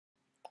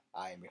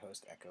I am your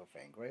host, Echo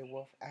Fang Grey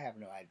Wolf. I have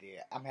no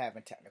idea. I'm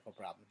having technical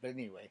problems. But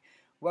anyway,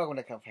 welcome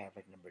to Cup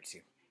Havoc number 2.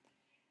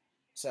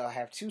 So I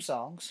have two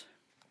songs.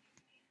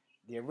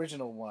 The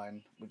original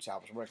one, which I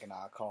was working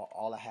on, called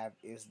All I Have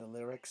Is the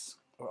Lyrics,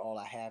 or All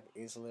I Have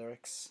Is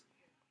Lyrics.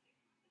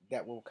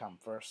 That will come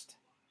first.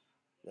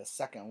 The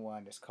second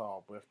one is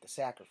called With the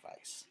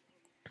Sacrifice.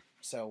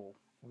 So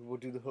we will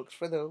do the hooks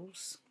for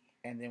those,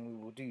 and then we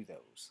will do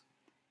those.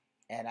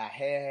 And I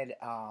had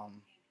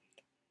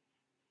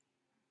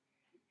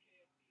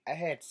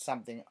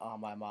something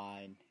on my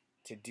mind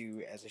to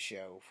do as a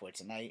show for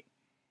tonight.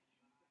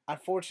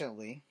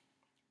 Unfortunately,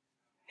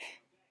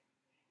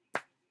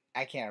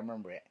 I can't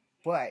remember it.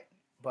 But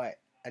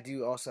I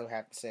do also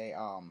have to say,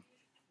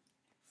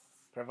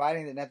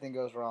 providing that nothing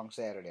goes wrong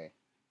Saturday.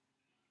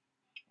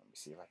 Let me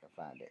see if I can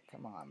find it.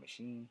 Come on,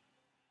 machine.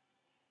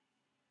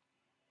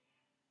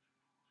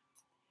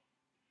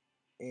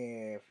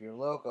 If you're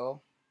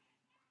local,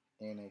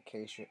 and in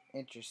case you're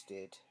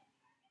interested,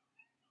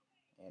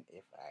 and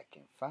if I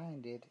can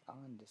find it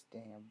on this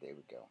damn, there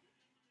we go.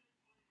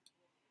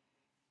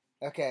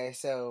 Okay,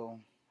 so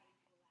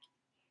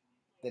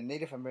the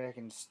Native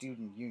American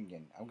Student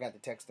Union. I'm going to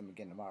text them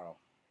again tomorrow.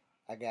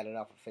 I got it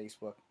off of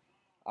Facebook.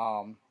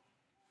 Um,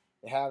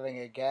 they're having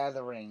a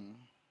gathering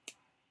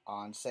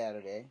on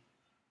Saturday,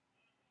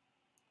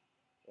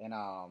 and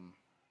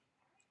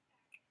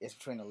it's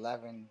between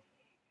 11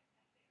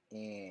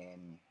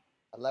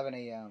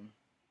 a.m.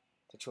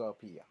 to 12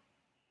 p.m.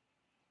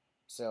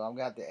 So I'm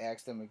gonna have to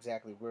ask them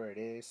exactly where it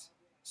is,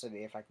 so that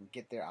if I can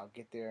get there, I'll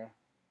get there.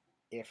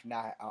 If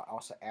not, I'll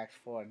also ask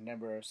for a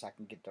number so I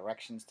can get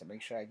directions to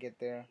make sure I get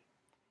there.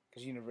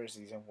 Because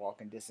university's in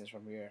walking distance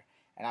from here,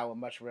 and I would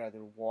much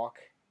rather walk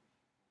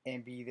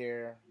and be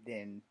there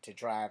than to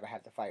drive. I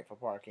have to fight for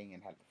parking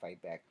and have to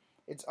fight back.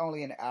 It's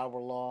only an hour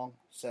long,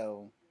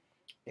 so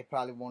it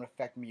probably won't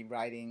affect me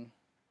writing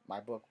my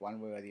book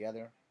one way or the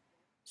other.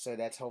 So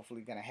that's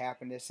hopefully going to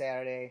happen this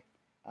Saturday,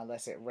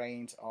 unless it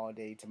rains all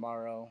day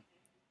tomorrow.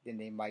 Then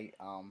they might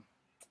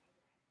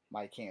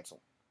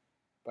cancel.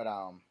 But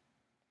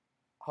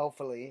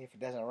hopefully, if it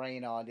doesn't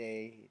rain all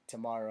day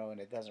tomorrow and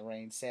it doesn't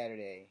rain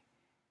Saturday,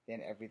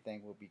 then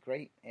everything will be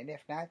great. And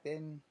if not,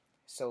 then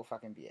so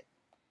fucking be it.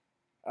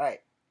 All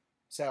right.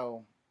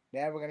 So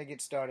now we're gonna get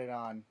started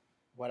on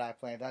what I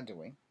planned on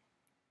doing,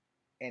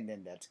 and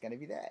then that's gonna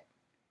be that.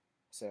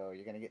 So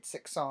you're gonna get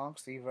 6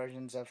 songs, 3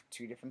 versions of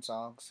 2 different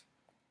songs,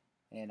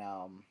 and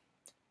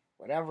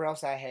whatever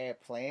else I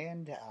had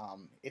planned,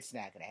 it's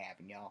not gonna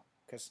happen, y'all,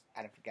 because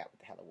I forgot what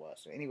the hell it was.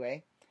 So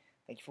anyway,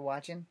 thank you for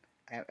watching.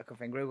 I am Echo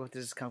Fan Grey Wolf.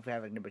 This is Kung Fu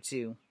Havoc number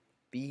 2.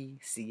 Be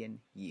seeing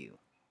you.